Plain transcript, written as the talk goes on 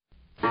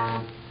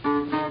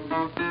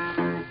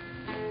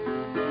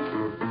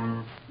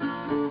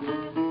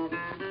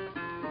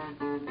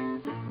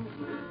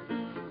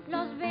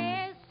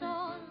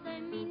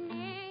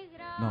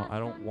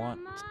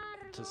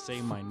to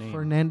say my name.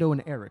 Fernando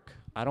and Eric.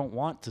 I don't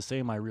want to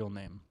say my real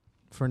name.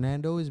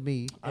 Fernando is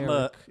me. I'm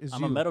Eric is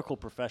I'm you. a medical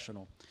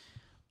professional.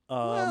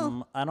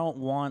 I don't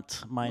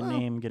want my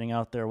name getting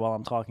out there while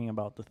I'm talking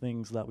about the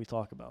things that we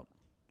talk about.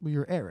 Well,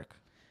 you're Eric.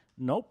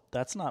 Nope,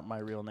 that's not my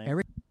real name.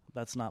 Eric?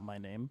 That's not my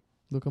name.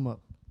 Look him up.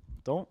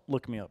 Don't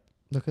look me up.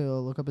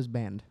 Look up his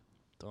band.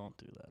 Don't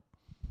do that.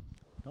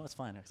 No, it's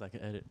fine because I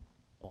can edit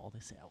all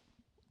this out.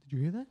 Did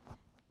you hear that?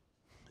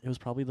 It was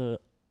probably the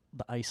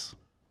ice.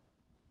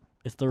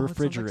 It's the Oh,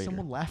 refrigerator. It sounds like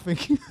someone laughing.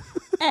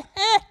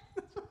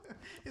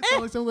 It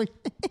sounds like someone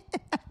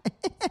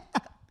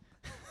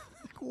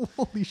going,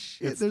 holy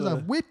shit, It's there's a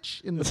the-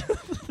 witch in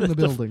the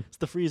building. It's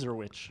the freezer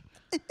witch.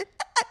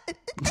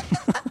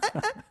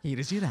 Here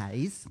is your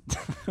eyes.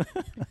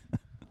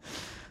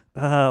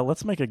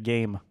 Let's make a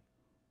game.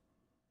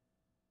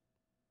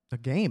 A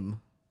game?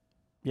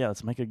 Yeah,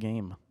 let's make a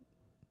game.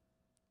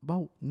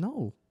 Well,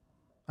 no.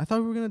 I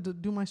thought we were going to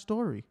do my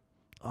story.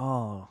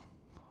 Oh,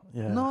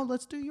 yeah. No,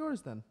 let's do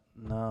yours then.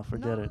 No,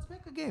 forget it. Let's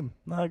make a game.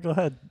 No, go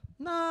ahead.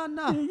 No.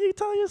 You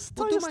tell your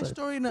We'll do your my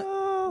story in a,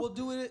 No, we'll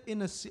do it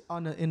in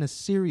a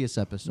serious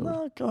episode.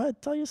 no, go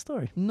ahead. Tell your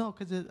story. No,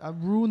 because I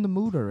ruined the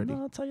mood already.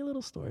 No, tell your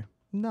little story.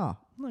 No.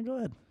 No, go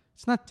ahead.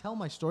 It's not tell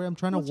my story. I'm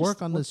trying What's to your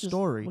work on the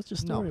story. what's your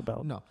story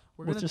about? No.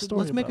 What's your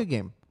story Let's make a about?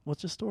 game.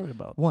 What's your story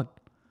about? 1,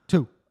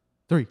 2,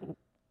 3.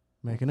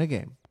 Making a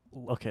game.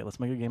 Okay, let's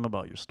make a game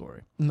about your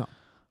story. No.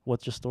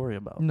 What's your story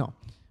about? No.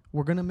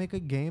 We're going to make a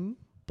game.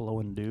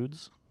 Blowing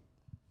dudes?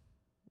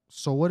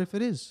 So what if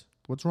it is?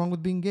 What's wrong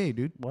with being gay,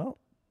 dude? Well,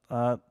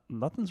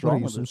 nothing's What are wrong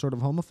you, with some it. sort of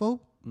homophobe?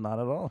 Not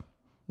at all.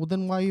 Well,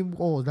 then why you...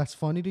 Oh, that's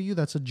funny to you?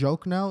 That's a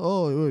joke now?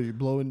 Oh, you're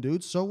blowing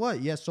dudes? So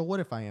what? Yeah, so what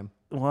if I am?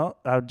 Well,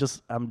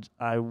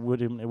 I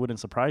wouldn't. It wouldn't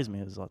surprise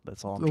me.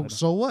 That's all I'm trying to.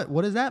 So what?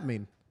 What does that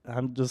mean?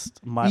 I'm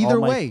just Either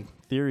all my way.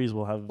 theories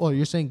will have. Oh,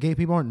 you're saying gay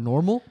people aren't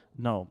normal?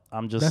 No,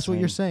 I'm just. That's what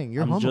you're saying.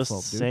 You're I'm homophobe,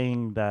 just dude.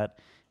 saying that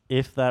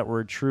if that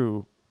were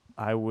true,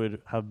 I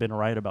would have been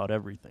right about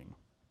everything.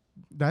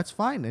 That's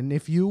fine. And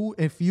if you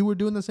were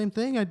doing the same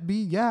thing, I'd be,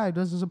 yeah, it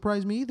doesn't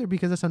surprise me either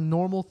because that's a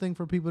normal thing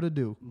for people to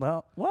do.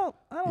 Well,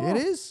 I don't know. It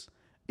is.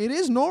 It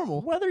is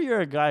normal. Whether you're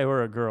a guy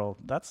or a girl,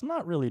 that's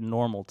not really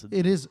normal to do.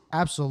 It is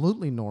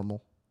absolutely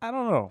normal. I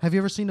don't know. Have you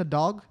ever seen a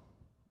dog?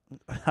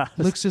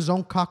 Licks his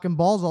own cock and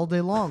balls all day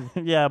long.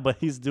 Yeah, but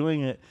he's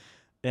doing it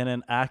in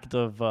an act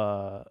of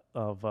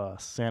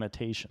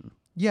sanitation.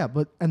 Yeah,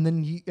 but and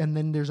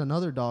then there's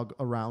another dog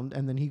around,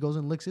 and then he goes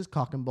and licks his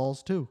cock and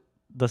balls too.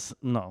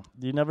 No,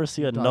 you never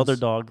see another does.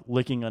 dog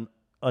licking a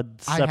I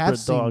separate have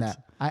seen dog's.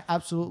 that. I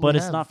absolutely. But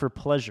it's have. not for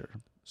pleasure.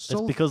 So,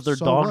 it's because they're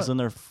so dogs what? and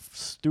they're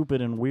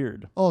stupid and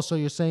weird. Oh, so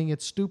you're saying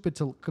it's stupid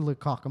to lick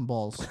cock and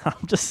balls? I'm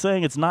just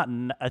saying it's not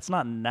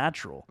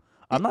natural.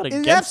 I'm not It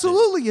against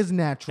absolutely is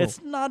natural.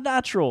 It's not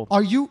natural.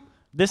 Are you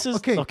This is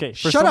okay? okay.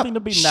 For Shut something up. to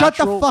be Shut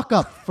natural, the fuck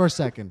up for a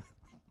second.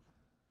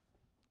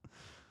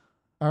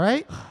 All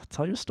right.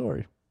 tell your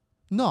story.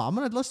 No,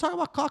 let's talk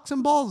about cocks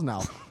and balls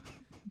now.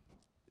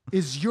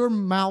 Is your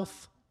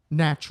mouth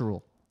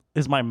natural?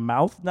 Is my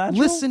mouth natural?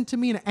 Listen to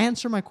me and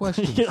answer my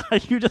question.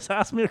 You just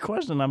asked me a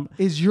question.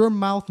 Is your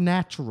mouth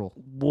natural?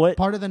 What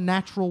Part of the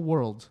natural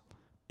world?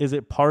 is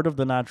it part of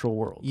the natural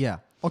world? Yeah.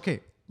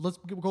 Okay, let's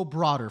go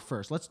broader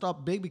first. Let's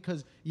stop big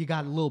because you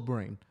got a little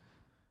brain.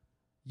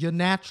 You're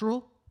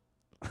natural?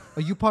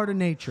 Are you part of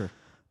nature?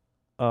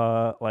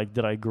 Like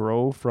did I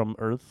grow from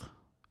Earth?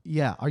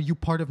 Yeah. Are you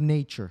part of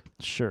nature?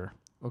 Sure.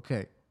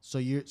 Okay. So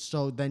you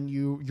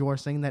are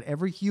saying that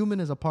every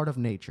human is a part of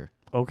nature.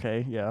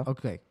 Okay, yeah.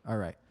 Okay. All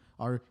right.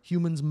 Are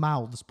humans'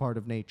 mouths part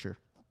of nature?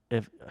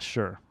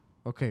 Sure.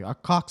 Okay. Are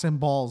cocks and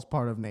balls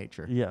part of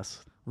nature?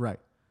 Yes. Right.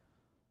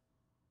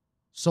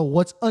 So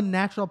what's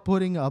unnatural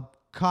putting a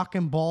cock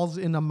and balls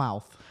in a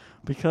mouth?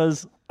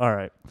 Because all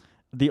right.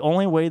 The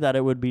only way that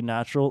it would be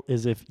natural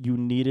is if you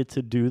needed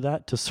to do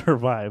that to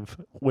survive,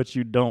 which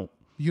you don't.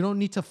 You don't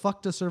need to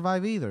fuck to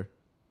survive either.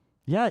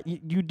 Yeah,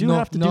 you do No,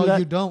 have to no, do that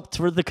you don't.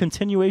 for the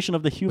continuation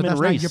of the But human that's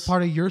race. not your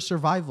part of your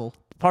survival.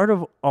 Part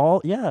of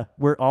all, yeah,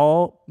 we're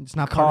all It's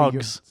not part of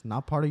your. cogs. It's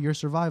not part of your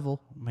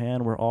survival.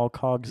 Man, we're all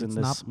cogs in It's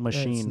this not,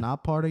 machine. It's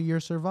not part of your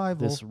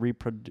survival.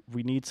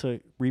 We need to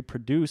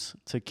reproduce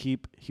to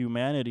keep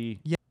humanity.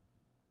 Yeah.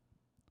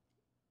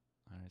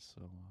 All right,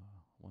 so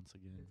once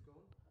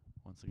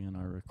again,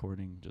 our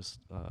recording just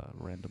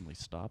randomly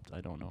stopped. I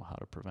don't know how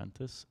to prevent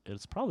this.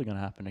 It's probably going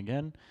to happen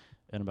again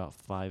in about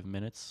 5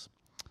 minutes.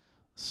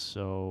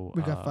 So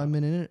We got 5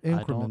 minute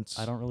increments.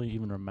 I don't really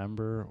even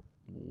remember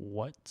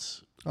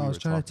what. I was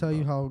trying to tell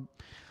you how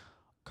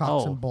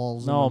cocks and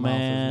balls no, in the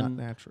man.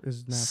 mouth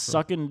is natural.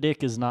 Sucking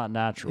dick is not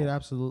natural. It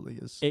absolutely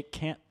is. It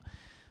can't.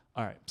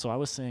 All right. So I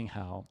was saying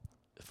how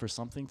for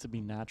something to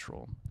be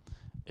natural,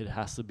 it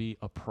has to be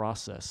a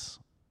process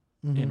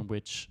in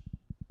which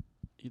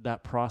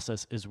that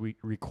process is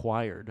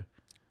required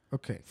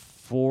Okay.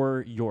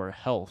 for your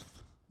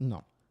health.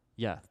 No.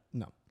 Yeah.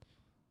 No.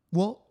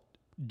 Well,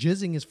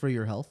 jizzing is for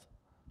your health.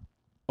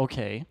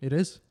 Okay. It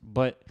is.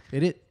 But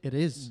It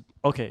is.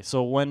 okay.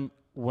 So when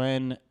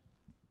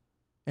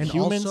And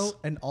humans,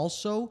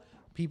 also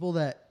people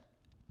that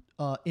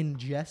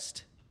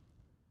ingest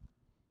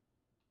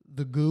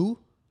the goo,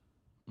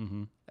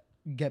 Mm-hmm.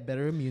 get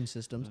better immune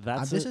systems.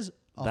 That's This is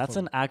That's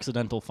an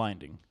accidental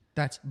finding,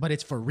 but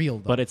it's for real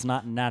though. but it's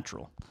not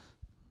natural.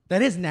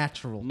 That is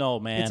natural. No,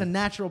 man. It's a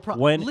natural process.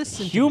 When Listen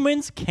to me.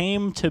 humans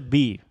came to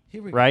be,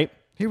 Here we go. right?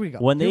 Here we go.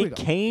 When Here they we go.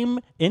 came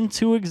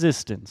into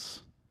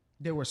existence,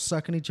 They were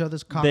sucking each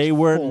other's cocks. they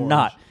were for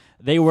not.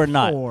 They were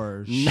not.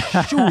 For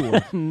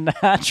sure.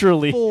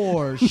 Naturally.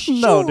 For sure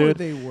No, dude.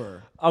 they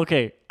were.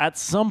 Okay, at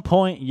some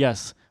point,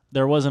 yes,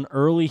 there was an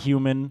early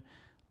human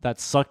that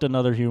sucked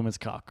another human's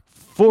cock.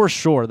 For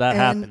sure, that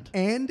happened.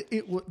 And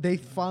they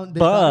thought it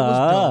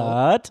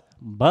was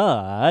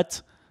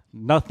But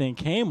nothing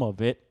came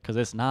of it because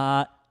it's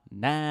not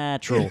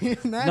natural.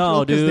 It's natural No,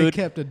 'cause dude. they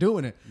kept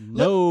doing it.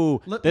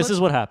 No. This is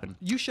what happened.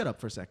 You shut up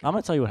for a second. I'm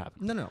going to tell you what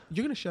happened. No.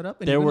 You're going to shut up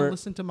and There you're going were to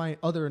listen to my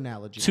other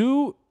analogy.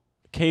 Two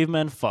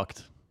cavemen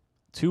fucked.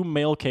 Two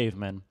male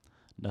cavemen.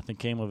 Nothing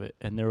came of it.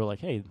 And they were like,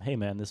 hey,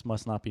 man, this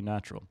must not be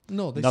natural.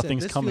 No, they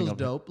Nothing's said, this coming feels of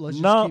dope. it. Let's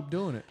No. just keep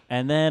doing it.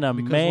 And then a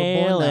Because we're born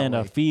male that and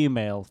a way.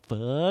 female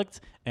fucked,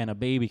 and a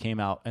baby came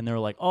out. And they were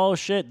like, oh,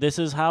 shit, this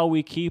is how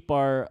we keep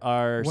our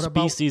What about-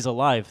 species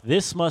alive.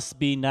 This must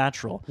be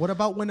natural. What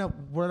about when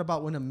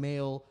a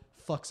male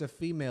fucks a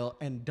female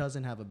and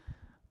doesn't have a...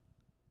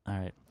 All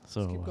right.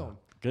 So keep going.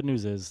 good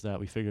news is that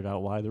we figured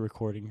out why the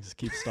recordings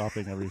keep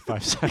stopping every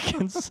 5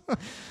 seconds.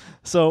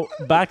 So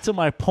back to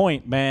my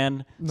point,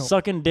 man. No.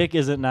 Sucking dick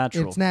isn't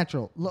natural. It's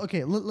natural.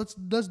 Okay, let's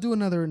do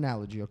another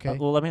analogy, okay?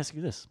 Well, let me ask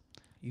you this.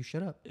 You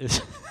shut up.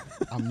 Is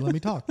Let me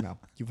talk now.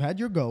 You've had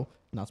your go.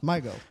 Now it's my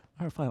go. All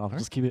right, fine. I'll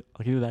just keep it.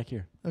 I'll keep it back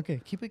here.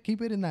 Okay, keep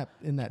it in that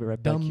Be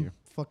right back dumb here.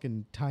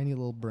 fucking tiny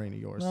little brain of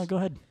yours. No, go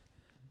ahead.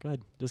 Go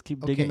ahead. Just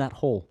keep Okay. digging that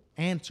hole.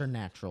 Ants are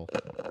natural,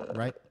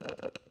 right?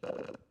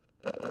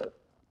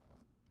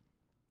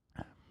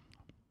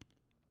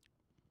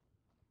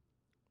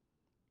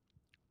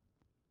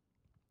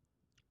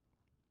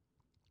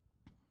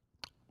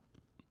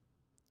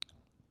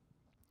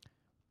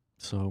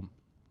 So,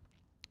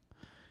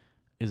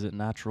 is it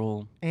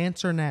natural?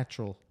 Ants are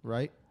natural,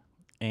 right?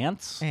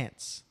 Ants?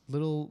 Ants,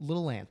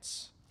 little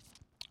ants,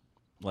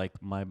 Like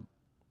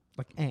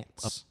like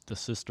ants. the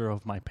sister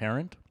of my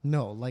parent?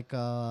 No, like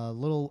a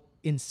little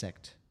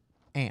insect,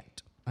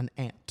 ant, an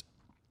ant,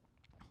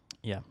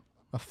 Yeah.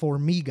 a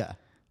formiga.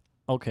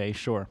 Okay,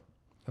 sure.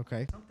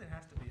 Okay. Something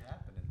has to be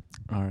happening.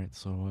 All right,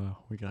 so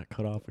we got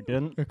cut off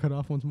again. Got cut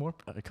off once more.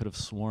 I could have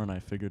sworn I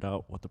figured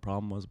out what the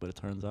problem was, but it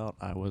turns out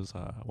I was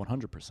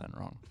 100%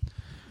 wrong.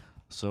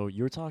 So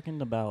you're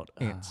talking about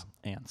Ants.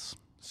 Ants.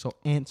 So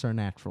ants are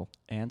natural.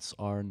 Ants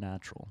are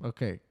natural.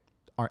 Okay.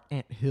 Are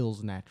ant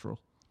hills natural?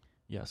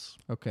 Yes.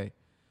 Okay.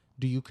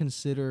 Do you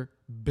consider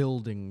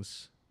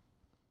buildings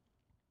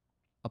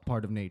a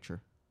part of nature?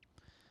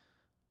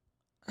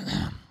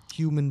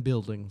 Human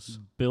buildings.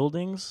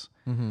 Buildings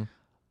Mm-hmm.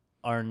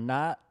 are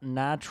not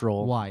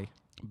natural. Why?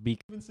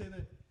 Because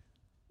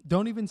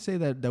Don't even say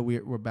that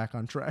we're back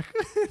on track.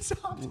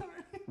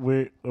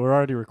 we're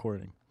already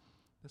recording.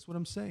 That's what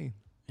I'm saying.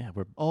 Yeah,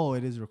 Oh,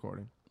 it is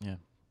recording. yeah.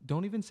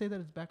 Don't even say that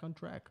it's back on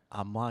track.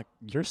 I'm not.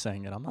 You're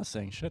saying it. I'm not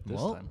saying shit this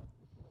Well. time.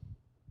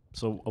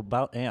 So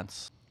about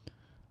ants.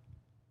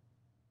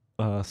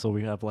 So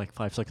we have like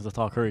 5 seconds to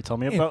talk. Hurry, tell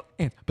me about.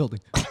 Ant building.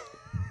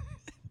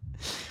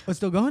 It's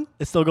still going?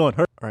 It's still going.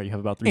 Hurry. All right, you have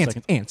about 3 Ants,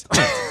 seconds. ants,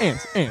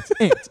 ants, ants,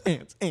 ants,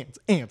 ants, ants,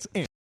 ants, ants.